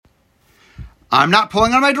I'm not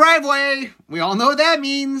pulling on my driveway. We all know what that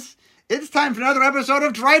means. It's time for another episode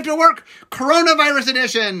of Drive to Work, Coronavirus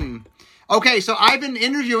Edition. Okay, so I've been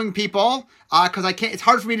interviewing people because I can't. It's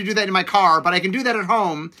hard for me to do that in my car, but I can do that at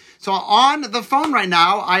home. So on the phone right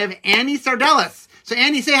now, I have Annie Sardellis. So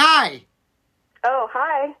Annie, say hi. Oh,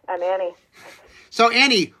 hi. I'm Annie. So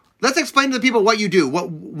Annie, let's explain to the people what you do.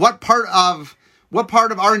 What part of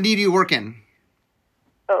R&D do you work in?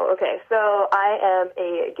 Oh, okay. So I am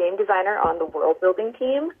a game designer on the world building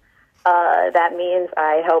team. That means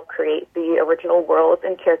I help create the original worlds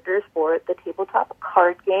and characters for the tabletop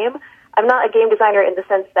card game. I'm not a game designer in the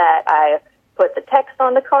sense that I put the text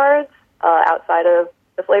on the cards outside of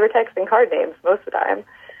the flavor text and card names most of the time.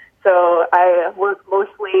 So I work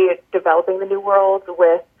mostly developing the new worlds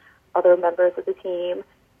with other members of the team,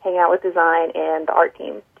 hang out with design and the art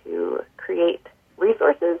team to create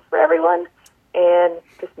resources for everyone and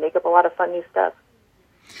just make up a lot of fun new stuff.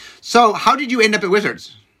 So how did you end up at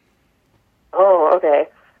Wizards? Oh, okay.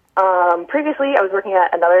 Previously, I was working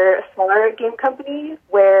at another smaller game company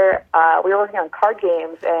where we were working on card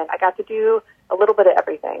games, and I got to do a little bit of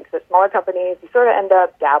everything. So smaller companies, you sort of end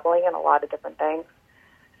up dabbling in a lot of different things.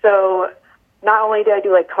 So not only did I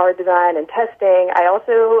do like card design and testing, I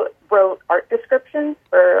also wrote art descriptions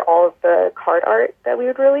for all of the card art that we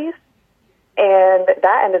would release. And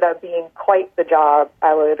that ended up being quite the job,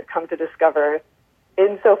 I would come to discover,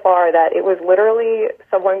 insofar that it was literally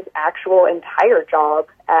someone's actual entire job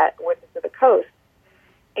at Wizards of the Coast.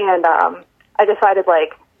 And I decided,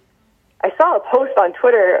 I saw a post on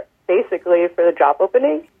Twitter, basically, for the job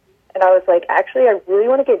opening, and I was like, actually, I really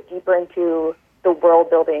want to get deeper into the world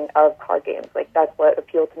building of card games. That's what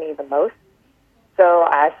appealed to me the most. So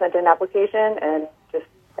I sent in an application and just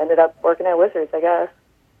ended up working at Wizards, I guess.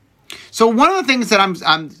 So one of the things that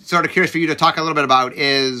I'm sort of curious for you to talk a little bit about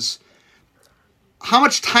is how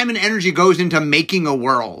much time and energy goes into making a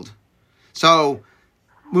world. So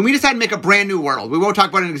when we decide to make a brand new world, we won't talk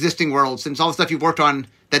about an existing world since all the stuff you've worked on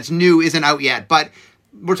that's new isn't out yet, but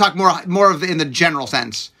we'll talk more of in the general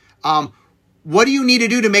sense. What do you need to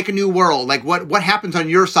do to make a new world? What happens on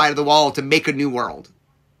your side of the wall to make a new world?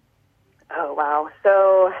 Oh, wow.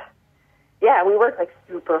 So, yeah, we work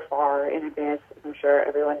super far in advance, as I'm sure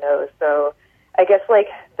everyone knows. So I guess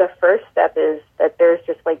the first step is that there's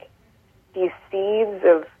just these seeds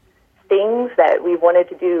of things that we wanted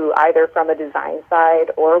to do either from a design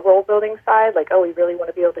side or a role building side. We really want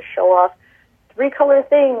to be able to show off 3-color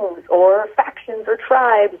things or factions or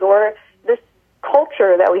tribes or this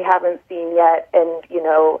culture that we haven't seen yet and,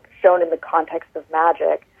 shown in the context of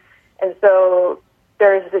Magic. And so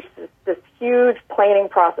there's this huge planning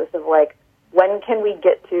process of when can we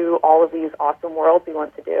get to all of these awesome worlds we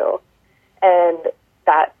want to do? And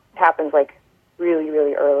that happens really,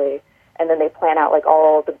 really early. And then they plan out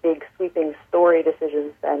all the big sweeping story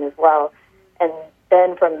decisions then as well. And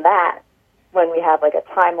then from that, when we have a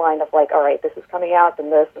timeline of all right, this is coming out,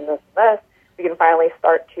 then this and this and this, we can finally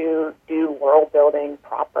start to do world building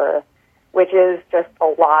proper, which is just a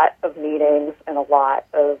lot of meetings and a lot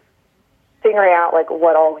of figuring out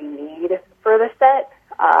what all we need for the set,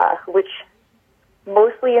 which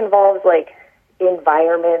mostly involves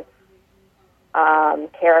environments,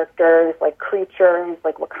 characters, creatures,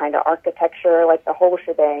 what kind of architecture, the whole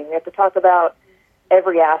shebang. We have to talk about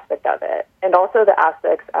every aspect of it, and also the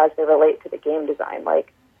aspects as they relate to the game design.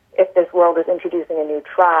 If this world is introducing a new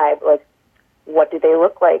tribe, what do they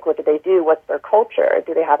look like? What do they do? What's their culture?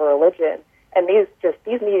 Do they have a religion? And these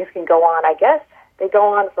meetings can go on, I guess, they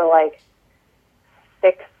go on for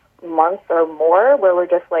 6 months or more, where we're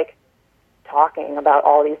just talking about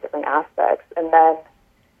all these different aspects. And then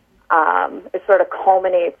it sort of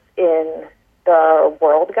culminates in the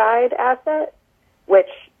World Guide asset, which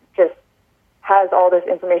just has all this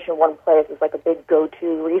information in one place. It's a big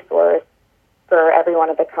go-to resource for everyone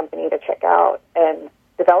at the company to check out. And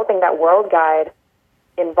developing that World Guide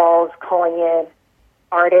involves calling in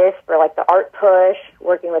artists for the art push,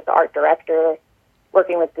 working with the art director,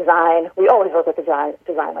 working with design. We always work with design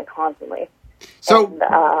constantly. So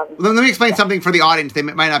let me explain something for the audience they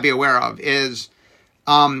might not be aware of is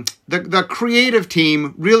the creative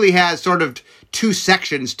team really has sort of 2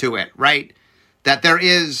 sections to it, right? That there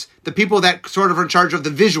is the people that sort of are in charge of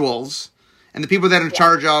the visuals and the people that are in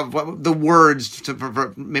charge of the words,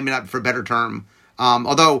 for maybe not for a better term.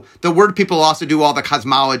 Although the word people also do all the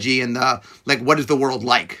cosmology and the, what is the world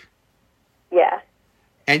like? Yeah.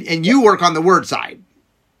 And you work on the word side.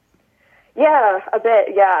 Yeah, a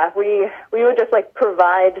bit, yeah. We would just,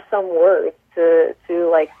 provide some words to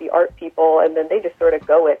the art people, and then they just sort of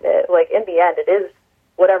go with it. In the end, it is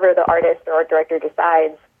whatever the artist or art director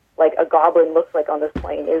decides, a goblin looks like on this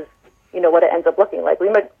plane is what it ends up looking like. We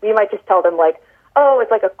might just tell them like, oh,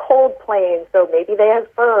 it's like a cold plane, so maybe they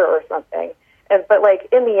have fur or something. But like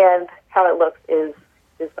in the end, how it looks is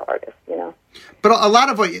the artist, But a lot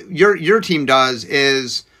of what your team does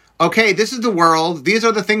is, okay, this is the world. These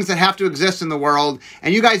are the things that have to exist in the world,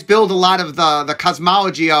 and you guys build a lot of the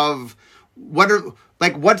cosmology of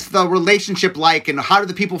what's the relationship like, and how do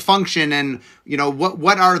the people function, and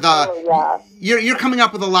what are the you're coming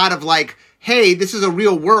up with a lot of like, hey, this is a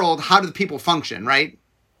real world. How do the people function, right?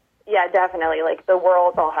 Yeah, definitely. Like the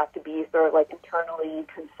worlds all have to be sort of like internally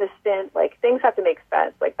consistent. Like things have to make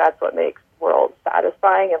sense. Like that's what makes worlds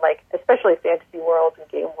satisfying, and like especially fantasy worlds and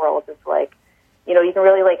game worlds. It's like you can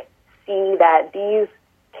really like see that these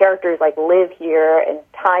characters like live here, and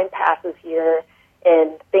time passes here,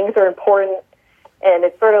 and things are important. And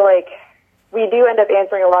it's sort of like we do end up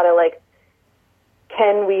answering a lot of like,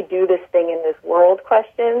 can we do this thing in this world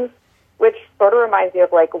questions, which sort of reminds me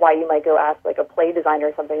of like why you might go ask like a play designer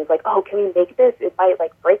or something. It's like, oh, can we make this? It might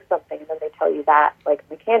like break something, and then they tell you that like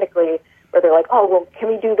mechanically, where they're like, oh, well, can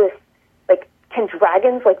we do this? Like, can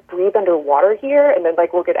dragons like breathe underwater here? And then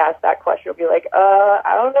like we'll get asked that question. We'll be like,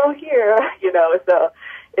 I don't know here, So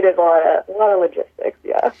it is a lot of logistics,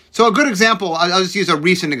 yeah. So a good example, I'll just use a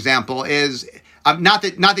recent example, is not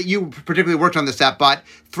that you particularly worked on the set, but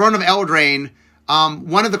Throne of Eldraine.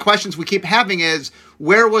 One of the questions we keep having is,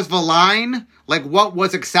 where was the line? Like, what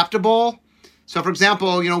was acceptable? So, for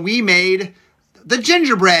example, we made the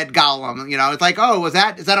gingerbread golem. It's like, oh, is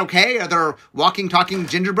that okay? Are there walking, talking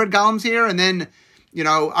gingerbread golems here? And then,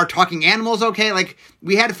 are talking animals okay? Like,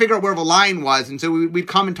 we had to figure out where the line was. And so we'd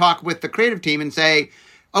come and talk with the creative team and say,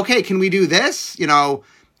 okay, can we do this?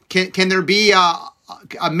 Can there be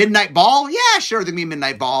a midnight ball? Yeah, sure, there can be a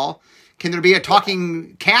midnight ball. Can there be a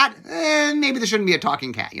talking cat? Maybe there shouldn't be a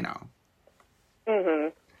talking cat, Mm-hmm.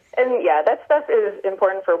 And yeah, that stuff is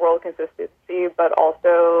important for world consistency, but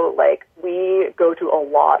also like we go to a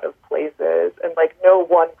lot of places, and like no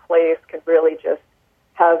one place can really just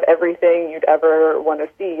have everything you'd ever want to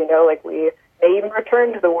see, like we may even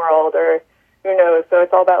return to the world, or who knows. So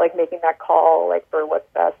it's all about like making that call like for what's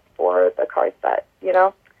best for the card set,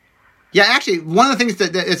 Yeah, actually, one of the things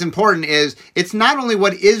that is important is it's not only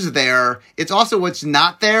what is there, it's also what's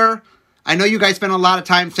not there. I know you guys spend a lot of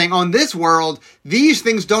time saying, oh, in this world, these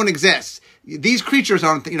things don't exist. These creatures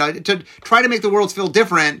aren't, to try to make the worlds feel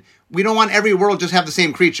different, we don't want every world just have the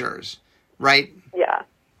same creatures, right? Yeah.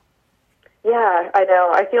 Yeah, I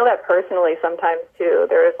know. I feel that personally sometimes, too.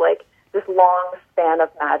 There's, like, this long span of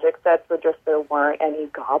magic sets where just there weren't any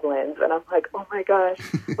goblins. And I'm like, oh, my gosh,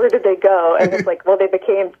 where did they go? And it's like, well, they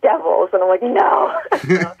became devils. And I'm like, no.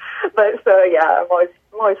 But, so, yeah, I'm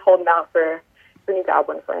always holding out for new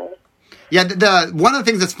goblin friends. Yeah, one of the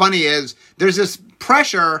things that's funny is there's this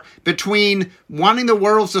pressure between wanting the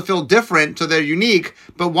worlds to feel different so they're unique,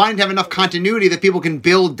 but wanting to have enough continuity that people can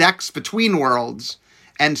build decks between worlds.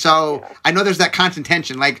 And so I know there's that constant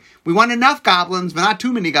tension. Like, we want enough goblins, but not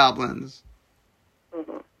too many goblins.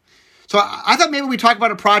 Mm-hmm. So I thought maybe we talk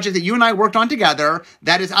about a project that you and I worked on together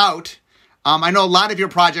that is out. I know a lot of your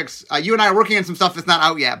projects, you and I are working on some stuff that's not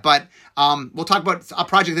out yet, but we'll talk about a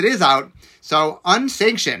project that is out. So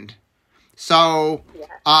Unsanctioned. So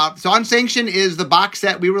Unsanctioned is the box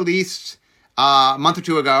set we released a month or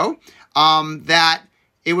two ago. That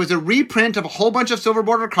it was a reprint of a whole bunch of silver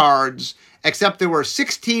border cards, except there were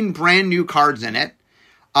 16 brand new cards in it.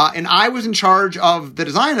 And I was in charge of the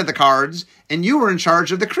design of the cards, and you were in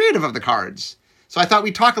charge of the creative of the cards. So I thought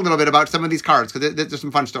we'd talk a little bit about some of these cards, because there's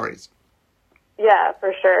some fun stories. Yeah,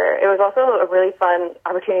 for sure. It was also a really fun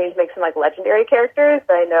opportunity to make some, like, legendary characters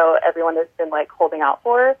that I know everyone has been, like, holding out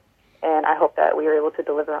for. And I hope that we were able to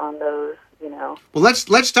deliver on those, Well,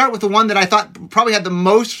 let's start with the one that I thought probably had the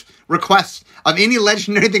most requests of any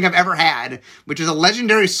legendary thing I've ever had, which is a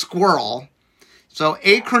legendary squirrel. So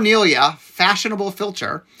A. Cornelia, Fashionable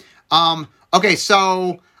Filter. Okay,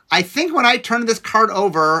 so I think when I turned this card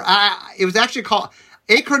over, it was actually called...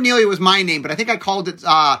 A. Cornelia was my name, but I think I called it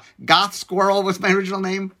Goth Squirrel was my original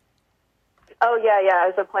name. Oh, yeah,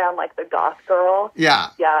 as a play on, like, the Goth Girl. Yeah.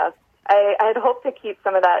 Yeah. I had hoped to keep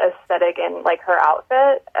some of that aesthetic in, like, her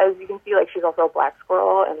outfit. As you can see, like, she's also a black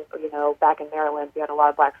squirrel, and, back in Maryland, we had a lot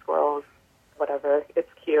of black squirrels, whatever. It's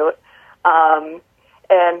cute. And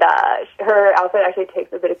her outfit actually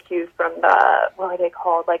takes a bit of cues from what are they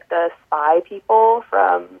called? Like, the spy people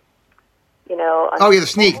from, Oh, yeah, the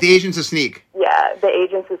Sneak. The Agents of Sneak. Yeah, the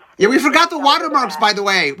Agents of Sneak. Yeah, we forgot the watermarks, by the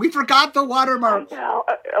way. We forgot the watermarks.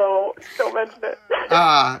 Oh, don't mention it.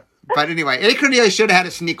 But anyway, A. Cornelia should have had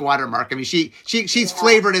a Sneak watermark. I mean, she's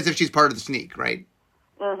flavored as if she's part of the Sneak, right?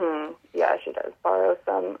 Mm-hmm. Yeah, she does borrow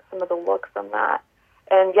some of the look from that.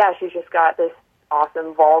 And yeah, she's just got this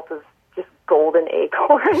awesome vault of just golden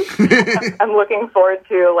acorns. I'm looking forward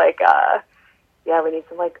to we need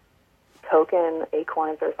some token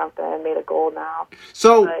acorns or something made of gold now.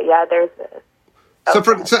 So yeah, there's this. So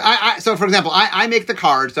for example, I make the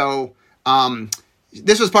card. So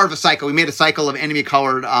this was part of a cycle. We made a cycle of enemy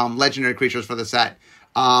colored legendary creatures for the set.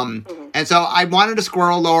 And so I wanted a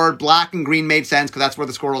Squirrel Lord. Black and green made sense because that's where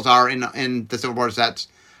the squirrels are in the Silver Border sets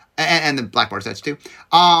and the Black Border sets too.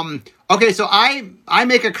 Okay, so I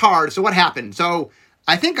make a card. So what happened? So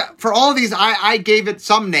I think for all of these, I gave it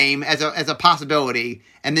some name as a possibility,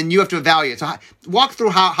 and then you have to evaluate. So walk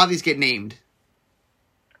through how these get named.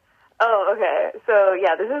 Oh, okay. So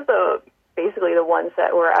yeah, this is basically the one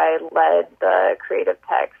set where I led the creative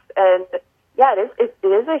text, and yeah, it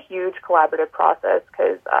is a huge collaborative process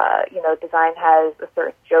because design has a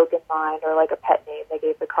certain joke in mind or like a pet name they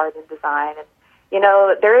gave the card in design, and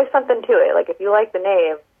there is something to it. Like if you like the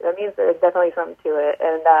name, that means there's definitely something to it.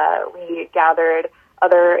 And we gathered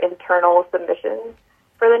other internal submissions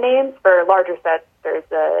for the names. For larger sets, there's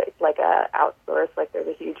a outsource, there's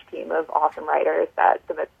a huge team of awesome writers that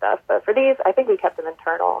submit stuff. But for these, I think we kept them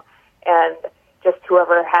internal, and just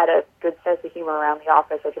whoever had a good sense of humor around the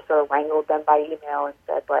office, I just sort of wrangled them by email and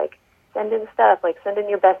said, send in stuff, send in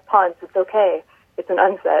your best puns. It's okay. It's an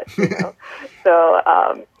unset, So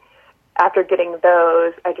after getting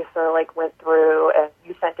those, I just sort of went through, and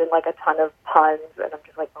you sent in a ton of puns, and I'm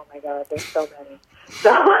just oh my god, there's so many.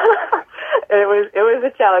 So it was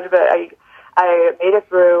a challenge, but I made it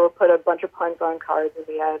through, put a bunch of puns on cards in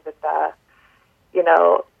the end, and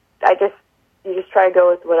you just try to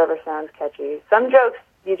go with whatever sounds catchy. Some jokes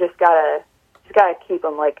you just gotta keep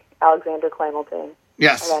them, like Alexander Clamilton.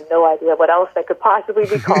 Yes. I got no idea what else that could possibly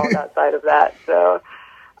be called outside of that. So,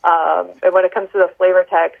 and when it comes to the flavor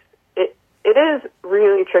text, it is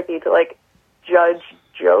really tricky to judge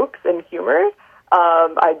jokes and humor.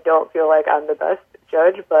 I don't feel like I'm the best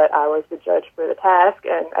judge, but I was the judge for the task,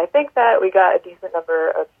 and I think that we got a decent number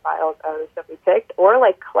of smiles out of the stuff we picked, or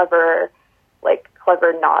clever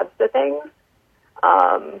nods to things.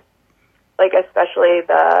 Especially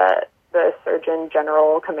the Surgeon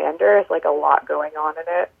General Commander is a lot going on in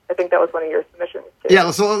it. I think that was one of your submissions too.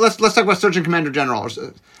 Yeah, so let's talk about Surgeon Commander General.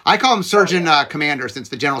 I call him Surgeon Commander since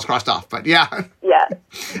the general's crossed off, but yeah. Yeah.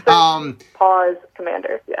 Pause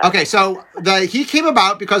Commander. Yeah. Okay, so he came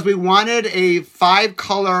about because we wanted a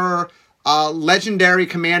 5-color legendary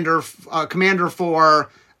commander for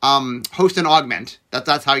Host and Augment.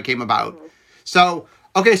 That's how he came about. Mm-hmm. So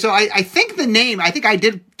okay, so I think the name. I think I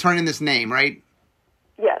did turn in this name, right?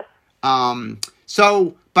 Yes.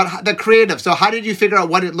 So, but the creative. So, how did you figure out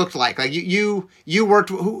what it looked like? You worked.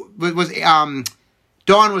 Who was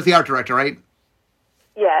Dawn was the art director, right?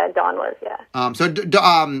 Yeah, Dawn was. Yeah. So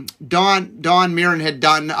Dawn Mirren had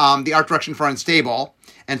done the art direction for Unstable,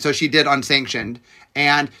 and so she did Unsanctioned.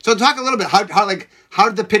 And so, talk a little bit how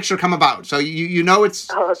did the picture come about? So it's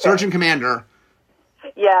Surgeon Commander.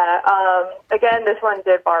 Yeah. Again, this one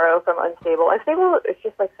did borrow from Unstable. Unstable is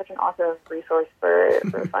just such an awesome resource for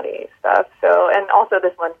funny stuff. So, and also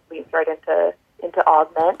this one leads right into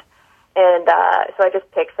Augment. And so I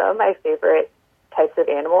just picked some of my favorite types of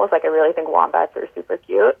animals. I really think wombats are super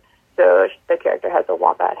cute. So the character has a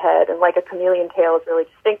wombat head, and a chameleon tail is really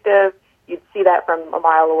distinctive. You'd see that from a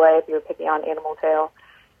mile away if you were picking on animal tail.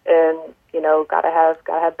 And gotta have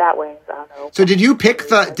bat wings. I don't know. So did you pick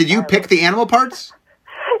the animal parts?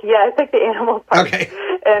 Yeah, I picked the animal part. Okay.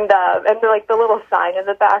 And the little sign in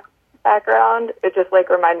the background, it just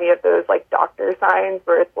remind me of those doctor signs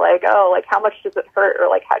where it's how much does it hurt, or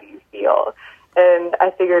how do you feel? And I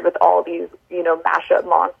figured with all these mashup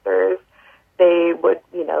monsters, they would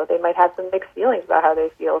they might have some mixed feelings about how they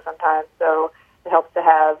feel sometimes. So it helps to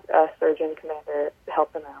have a Surgeon Commander to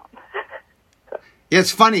help them out. Yeah,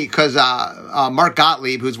 it's funny because Mark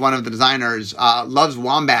Gottlieb, who's one of the designers, loves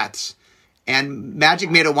wombats. And Magic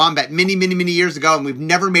made a wombat many, many, many years ago, and we've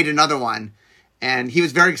never made another one. And he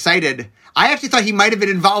was very excited. I actually thought he might have been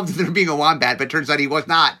involved in there being a wombat, but it turns out he was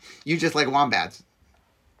not. You just like wombats.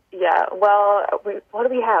 Yeah, well, what do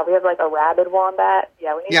we have? We have a rabid wombat.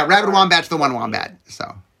 Yeah, rabid wombat's the one wombat.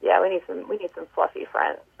 So yeah, we need some fluffy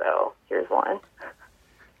friends. So here's one.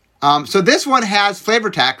 So this one has flavor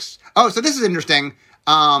text. Oh, so this is interesting.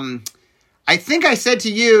 I think I said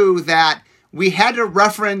to you that we had to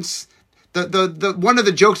reference. The one of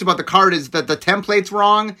the jokes about the card is that the template's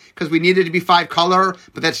wrong because we needed to be 5-color,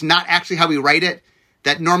 but that's not actually how we write it.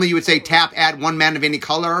 That normally you would say tap add 1 man of any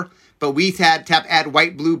color, but we had tap add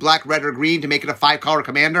white, blue, black, red, or green to make it a 5-color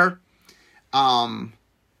commander. So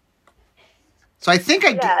I think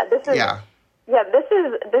Yeah,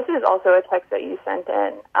 this is also a text that you sent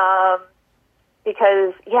in.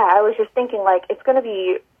 Because I was just thinking like it's going to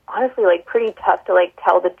be honestly like pretty tough to like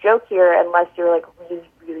tell the joke here unless you're like really,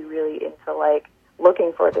 really, really into like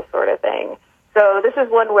looking for this sort of thing. So this is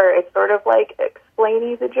one where it's sort of like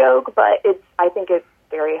explaining the joke, but I think it's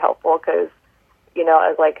very helpful because,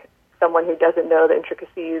 as like someone who doesn't know the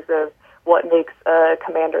intricacies of what makes a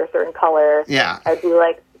commander a certain color, I'd be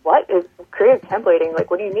like, what is creative templating? Like,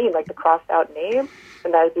 what do you mean? Like the crossed out name?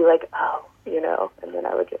 And I'd be like, oh, and then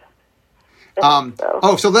I would just.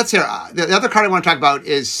 So let's hear. The other card I want to talk about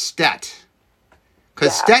is Stet.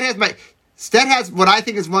 Because Stet has what I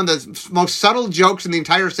think is one of the most subtle jokes in the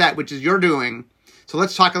entire set, which is you're doing. So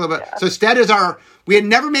let's talk a little bit. Yeah. So Stet is we had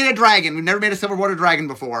never made a dragon. We've never made a silver border dragon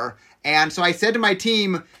before. And so I said to my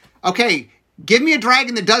team, okay, give me a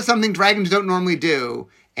dragon that does something dragons don't normally do.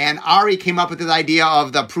 And Ari came up with this idea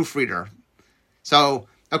of the proofreader. So,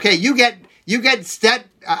 okay, you get Stet.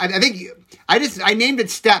 I think I named it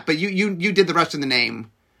Stet, but you did the rest of the name.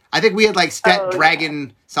 I think we had like Stet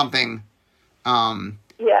dragon something.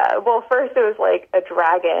 Yeah, well, first it was like a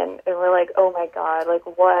dragon, and we're like, oh my god,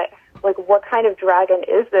 what kind of dragon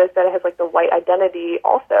is this that has like the white identity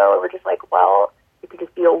also? And we're just like, well, it could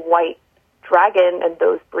just be a white dragon, and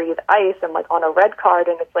those breathe ice, and like on a red card,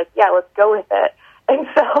 and it's like, yeah, let's go with it. And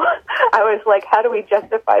so I was like, how do we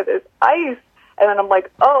justify this ice? And then I'm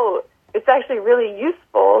like, oh, it's actually really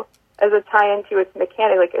useful as a tie-in to its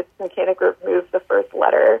mechanic. Like its mechanic removes the first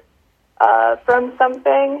letter from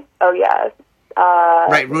something. Oh yeah.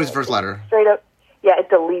 Right, removes the first letter. Straight up, yeah, it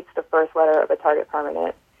deletes the first letter of a target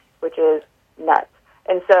permanent, which is nuts.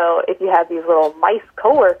 And so if you have these little mice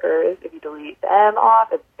coworkers, if you delete them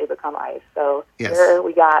off, they become ice. So here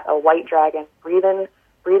we got a white dragon breathing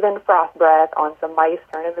frost breath on some mice,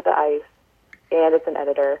 turn into the ice, and it's an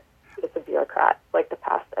editor. It's a bureaucrat, like the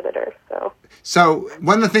past editor. So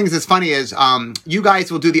one of the things that's funny is you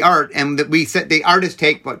guys will do the art, and we said the artists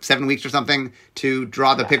take 7 weeks or something to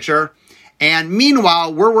draw the picture. And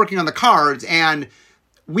meanwhile, we're working on the cards, and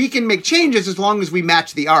we can make changes as long as we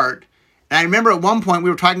match the art. And I remember at one point we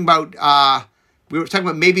were talking about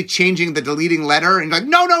maybe changing the deleting letter, and like,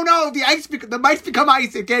 no, the mice become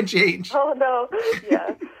ice. It can't change. Oh no,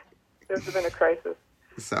 yeah, there's been a crisis.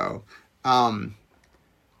 So,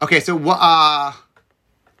 okay, so what? I'm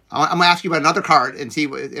gonna ask you about another card and see.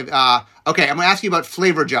 Okay, I'm gonna ask you about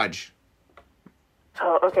Flavor Judge.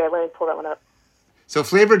 Oh, okay. Let me pull that one up. So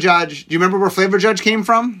Flavor Judge, do you remember where Flavor Judge came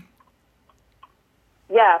from?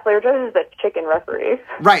 Yeah, Flavor Judge is the chicken referee.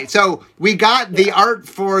 Right. So we got the art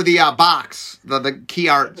for the box, the key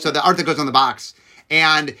art. So the art that goes on the box,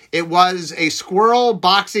 and it was a squirrel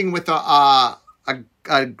boxing with a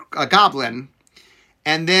goblin,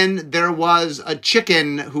 and then there was a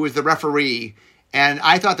chicken who was the referee. And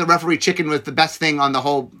I thought the referee chicken was the best thing on the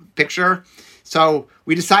whole picture. So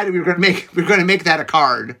we decided we were going to make that a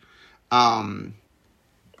card.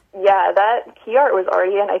 Yeah, that key art was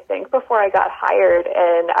already in, I think, before I got hired,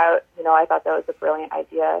 and I thought that was a brilliant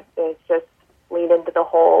idea. It's just lean into the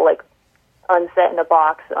whole like unset in a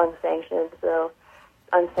box, unsanctioned. So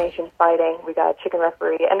unsanctioned fighting. We got a chicken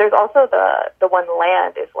referee, and there's also the one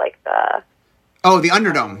land is like the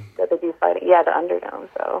Underdome that they do fighting. Yeah, the Underdome.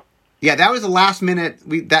 So yeah, that was the last minute.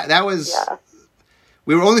 We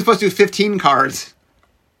were only supposed to do 15 cards.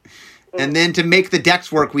 And then to make the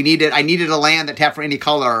decks work, I needed a land that tapped for any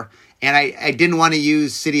color, and I didn't want to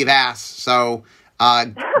use City of Ass, so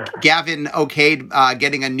Gavin okayed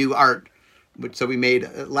getting a new art, so we made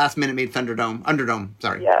Underdome.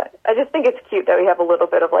 Sorry. Yeah, I just think it's cute that we have a little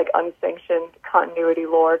bit of like unsanctioned continuity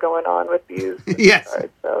lore going on with these. Yes.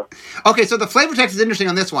 Cards, so. Okay, so the flavor text is interesting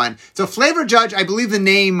on this one. So Flavor Judge, I believe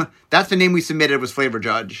that's the name we submitted was Flavor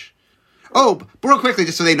Judge. Oh, real quickly,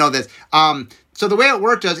 just so they know this. So the way it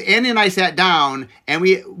worked was Annie and I sat down, and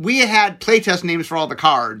we had playtest names for all the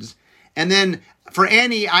cards. And then for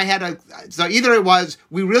Annie, so either it was,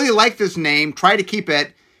 we really like this name, try to keep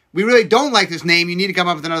it. We really don't like this name, you need to come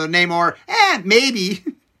up with another name, or, maybe.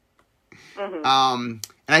 Mm-hmm. And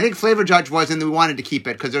I think Flavor Judge was, and we wanted to keep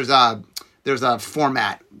it, because there's a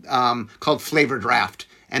format called Flavor Draft.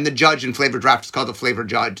 And the judge in Flavor Draft is called the Flavor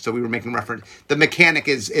Judge, so we were making reference. The mechanic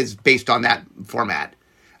is based on that format.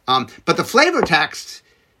 But the flavor text,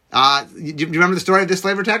 do you remember the story of this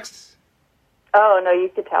flavor text? Oh, no, you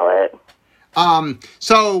could tell it.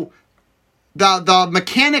 So the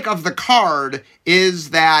mechanic of the card is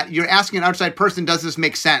that you're asking an outside person, does this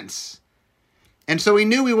make sense? And so we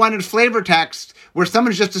knew we wanted flavor text where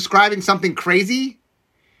someone's just describing something crazy.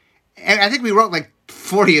 And I think we wrote like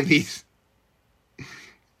 40 of these.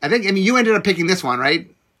 You ended up picking this one, right?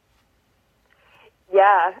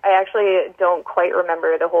 Yeah, I actually don't quite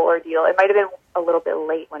remember the whole ordeal. It might have been a little bit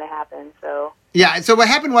late when it happened, so... Yeah, so what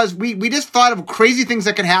happened was we just thought of crazy things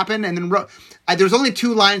that could happen, and then there's only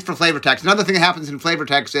 2 lines for flavor text. Another thing that happens in flavor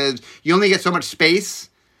text is you only get so much space,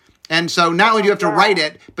 and so not only do you have to write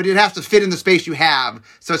it, but it has to fit in the space you have.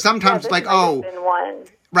 So sometimes this might have been one.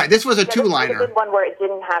 Right, this was a 2-liner. This might have been one where it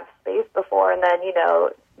didn't have space before, and then, you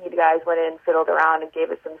guys went in, fiddled around, and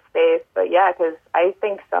gave it some space. But yeah, because I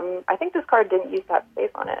think this card didn't used to have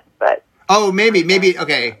space on it. But maybe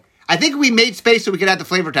okay. I think we made space so we could add the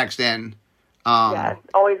flavor text in. Yeah,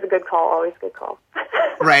 always a good call. Always a good call.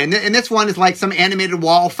 Right, and this one is like some animated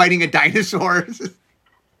wall fighting a dinosaur.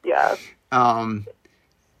 Yeah.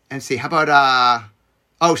 Let's see. How about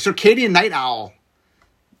Circadian Night Owl.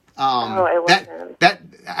 I love him.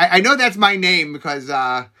 I know that's my name because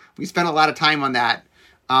we spent a lot of time on that.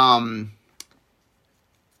 I'm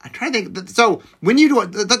trying to think. So when you do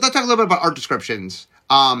it, let's talk a little bit about art descriptions.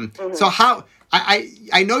 So how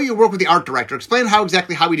I know you work with the art director. Explain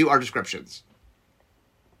exactly how we do art descriptions.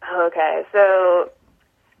 Okay, so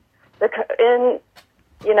in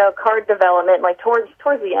card development, like towards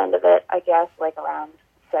the end of it, I guess, like around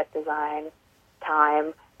set design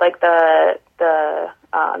time, like the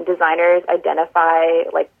designers identify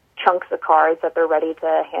like chunks of cards that they're ready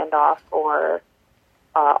to hand off for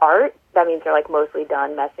art. That means they're like mostly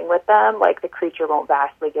done messing with them. Like the creature won't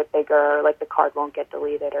vastly get bigger, like the card won't get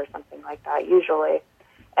deleted or something like that usually.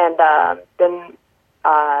 And then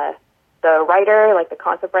the writer, like the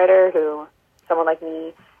concept writer, who someone like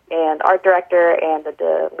me, and art director and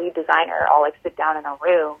the lead designer all like sit down in a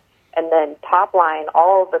room and then top line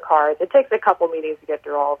all of the cards. It takes a couple meetings to get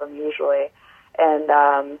through all of them usually.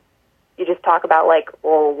 And you just talk about like,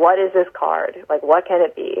 well, what is this card? Like, what can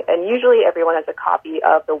it be? And usually everyone has a copy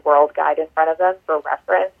of the world guide in front of them for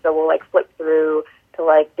reference. So we'll like flip through to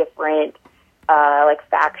like different like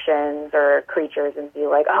factions or creatures and be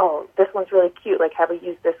like, oh, this one's really cute. Like, have we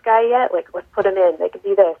used this guy yet? Like, let's put him in. They could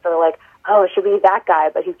be this. Or like, oh, it should be that guy,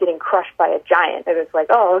 but he's getting crushed by a giant. And it's like,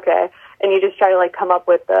 oh, okay. And you just try to like come up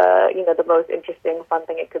with the most interesting, fun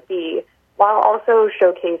thing it could be, while also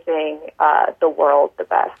showcasing the world the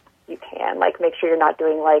best you can. Like, make sure you're not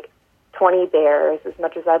doing like 20 bears, as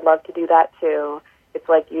much as I'd love to do that too. It's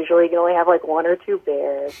like usually you can only have like 1 or 2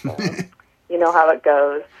 bears. So you know how it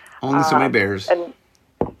goes. Only so many bears. And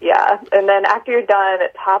yeah, and then after you're done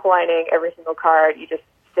top lining every single card, you just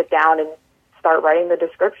sit down and start writing the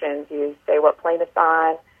descriptions. You say what plane it's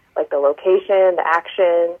on, like the location, the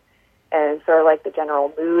action, and sort of like the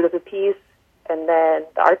general mood of the piece. And then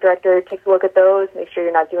the art director takes a look at those, make sure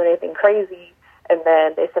you're not doing anything crazy, and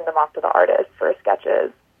then they send them off to the artist for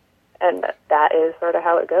sketches. And that is sort of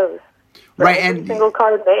how it goes. So right, every single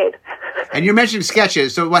card made. And you're mentioning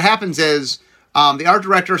sketches. So what happens is the art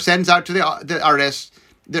director sends out to the artist,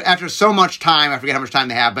 after so much time, I forget how much time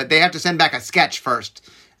they have, but they have to send back a sketch first,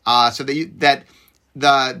 so that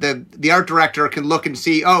the art director can look and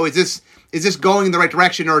see, oh, is this going in the right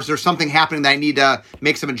direction, or is there something happening that I need to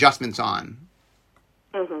make some adjustments on?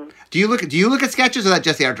 Mm-hmm. Do you look at sketches, or is that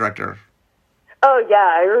just the art director? Oh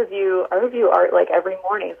yeah, I review art like every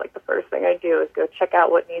morning. It's like the first thing I do is go check out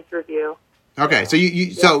what needs review. Okay, so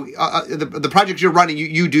the projects you're running,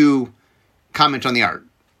 you do comment on the art.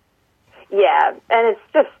 Yeah, and it's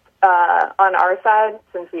just on our side,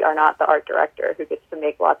 since we are not the art director who gets to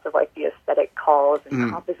make lots of like the aesthetic calls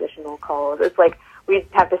and compositional calls. It's like we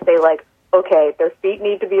have to say like, okay, their feet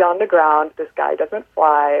need to be on the ground. This guy doesn't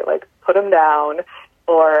fly. Like, put him down.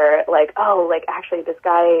 Or like, oh, like actually this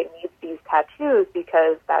guy needs these tattoos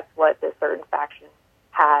because that's what this certain faction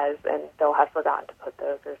has, and they'll have forgotten to put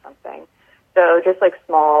those or something. So just like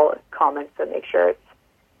small comments to make sure it's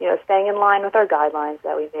staying in line with our guidelines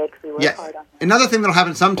that we made because we worked hard on that. Another thing that'll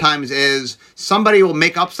happen sometimes is somebody will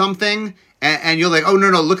make up something and you're like, oh,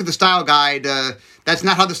 no, look at the style guide. That's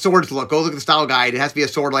not how the swords look. Go look at the style guide. It has to be a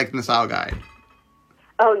sword like in the style guide.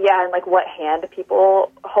 Oh, yeah, and like what hand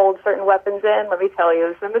people hold certain weapons in. Let me tell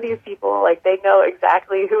you, some of these people, like, they know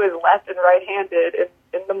exactly who is left and right-handed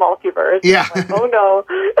in the multiverse. Yeah. Like, oh, no,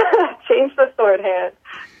 change the sword hand.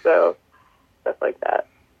 So, stuff like that.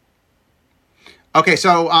 Okay,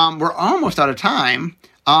 so we're almost out of time.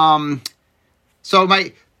 So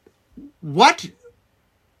what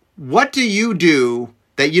do you do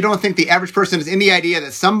that you don't think the average person is in the idea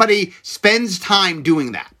that somebody spends time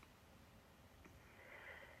doing that?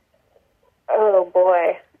 Oh,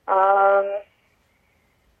 boy.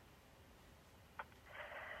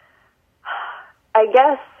 I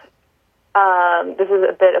guess this is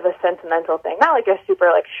a bit of a sentimental thing. Not like a super,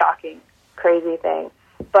 like, shocking, crazy thing.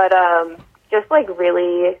 But just, like,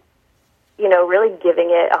 really, really giving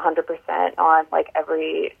it 100% on like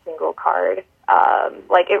every single card.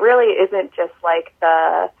 Like it really isn't just like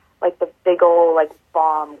the big old like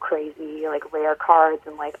bomb crazy like rare cards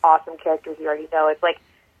and like awesome characters you already know. It's like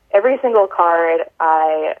every single card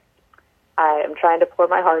I am trying to pour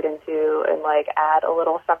my heart into and like add a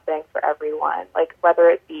little something for everyone. Like whether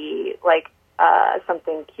it be like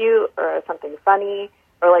something cute or something funny,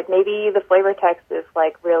 or like maybe the flavor text is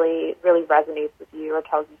like really, really resonates with you or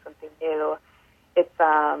tells you something new. It's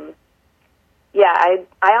I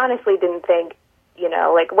honestly didn't think,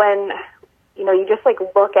 like when you just like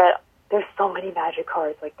look at, there's so many Magic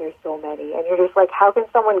cards, like there's so many, and you're just like, how can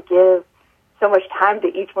someone give so much time to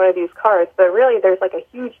each one of these cards? But really, there's like a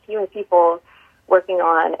huge team of people working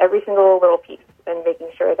on every single little piece and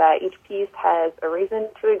making sure that each piece has a reason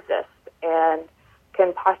to exist and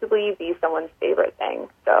can possibly be someone's favorite thing.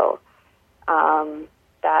 So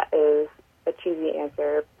that is a cheesy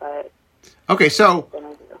answer, but okay. So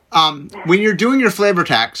when you're doing your flavor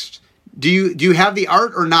text, do you have the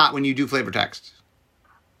art or not when you do flavor text?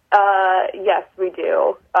 Yes, we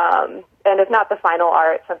do. And if not the final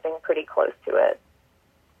art, something pretty close to it.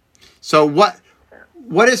 So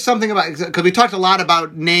what is something about, because we talked a lot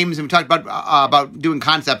about names and we talked about doing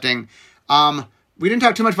concepting. We didn't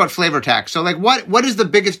talk too much about flavor text. So like what is the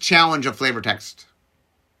biggest challenge of flavor text?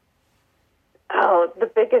 Oh, the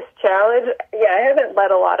biggest challenge? Yeah, I haven't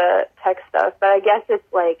led a lot of text stuff, but I guess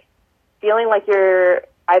it's like feeling like you're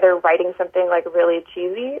either writing something like really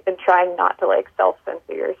cheesy and trying not to like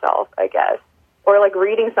self-censor yourself, I guess. Or like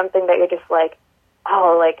reading something that you're just like,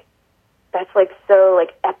 oh, like that's like so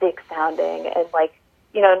like epic sounding, and like,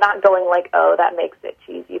 not going like, oh, that makes it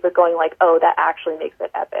cheesy, but going like, oh, that actually makes it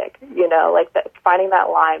epic. Like that, finding that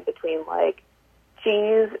line between like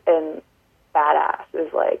cheese and badass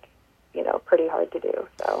is like, pretty hard to do.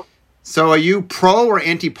 So are you pro or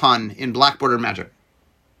anti-pun in Black Border Magic?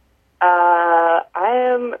 I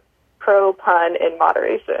am pro pun in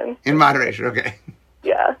moderation. In moderation, okay.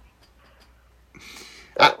 Yeah.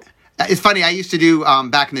 It's funny. I used to do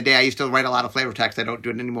back in the day. I used to write a lot of flavor text. I don't do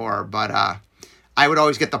it anymore, but I would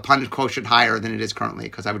always get the pun quotient higher than it is currently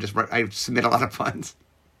because I would submit a lot of puns.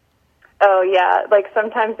 Oh yeah, like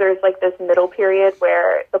sometimes there's like this middle period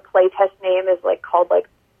where the playtest name is like called like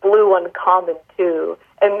Blue Uncommon 2,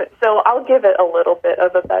 and so I'll give it a little bit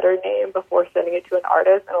of a better name before sending it to an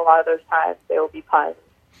artist, and a lot of those times they will be puns,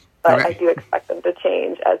 but okay. I do expect them to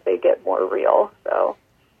change as they get more real. So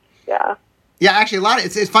yeah. Yeah, actually,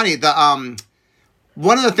 it's funny.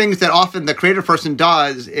 One of the things that often the creative person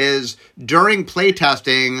does is during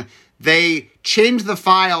playtesting, they change the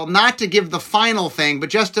file not to give the final thing, but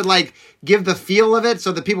just to like give the feel of it,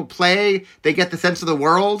 so that people play, they get the sense of the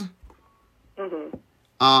world. Mm-hmm.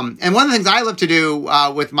 And one of the things I love to do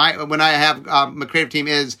when I have my creative team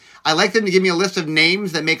is I like them to give me a list of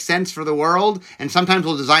names that make sense for the world, and sometimes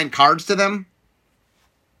we'll design cards to them.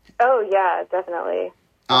 Oh yeah, definitely.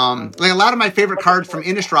 Like a lot of my favorite cards from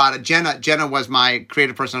Innistrad, Jenna was my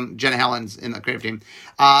creative person, Jenna Helens in the creative team.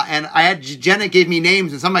 And Jenna gave me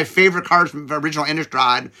names, and some of my favorite cards from original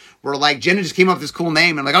Innistrad were like, Jenna just came up with this cool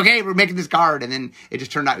name, and like, okay, we're making this card. And then it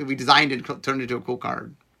just turned out, we designed it and turned it into a cool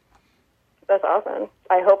card. That's awesome.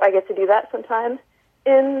 I hope I get to do that sometime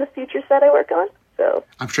in the future set I work on. So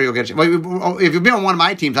I'm sure you'll get it. Well, if you've been on one of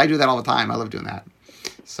my teams, I do that all the time. I love doing that.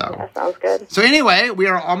 So yeah, sounds good. So anyway,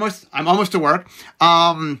 I'm almost to work.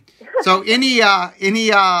 So any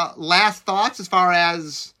last thoughts as far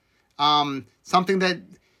as something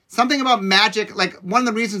about Magic? Like one of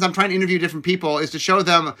the reasons I'm trying to interview different people is to show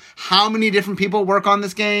them how many different people work on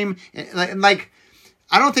this game. And like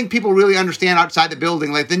I don't think people really understand outside the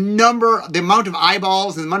building, like the amount of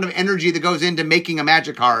eyeballs and the amount of energy that goes into making a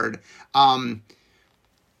Magic card.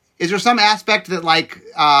 Is there some aspect that like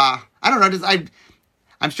I don't know?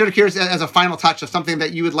 I'm sort of curious as a final touch of something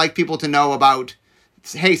that you would like people to know about.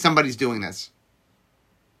 Hey, somebody's doing this.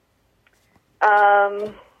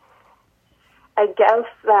 I guess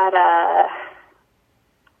that,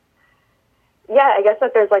 I guess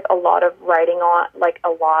that there's like a lot of writing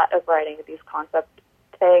these concept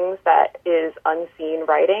things that is unseen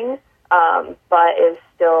writing, but is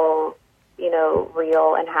still,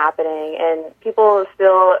 real and happening. And people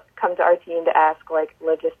still come to our team to ask like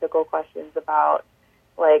logistical questions about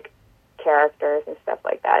like characters and stuff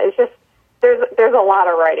like that. It's just there's a lot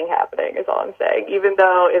of writing happening is all I'm saying, even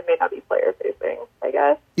though it may not be player facing, I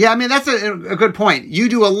guess. Yeah, I mean that's a good point. You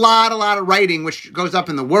do a lot of writing which goes up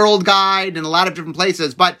in the World Guide and a lot of different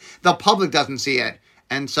places, but the public doesn't see it.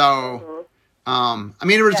 And so I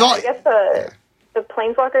mean the result I guess the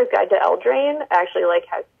Planeswalker's Guide to Eldraine actually like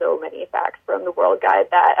has so many facts from the World Guide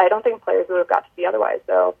that I don't think players would have got to see otherwise.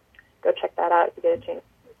 So go check that out if you get a chance.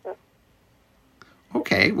 So.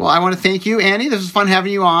 Okay. Well, I want to thank you, Annie. This was fun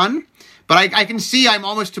having you on. But I can see I'm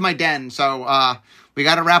almost to my den, so we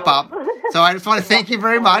got to wrap up. So I just want to thank you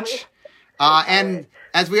very much. And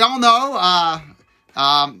as we all know,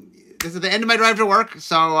 this is the end of my drive to work.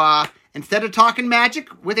 So instead of talking magic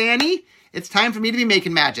with Annie, it's time for me to be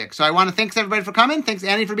making magic. So I want to thank everybody for coming. Thanks,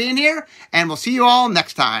 Annie, for being here. And we'll see you all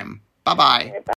next time. Bye-bye.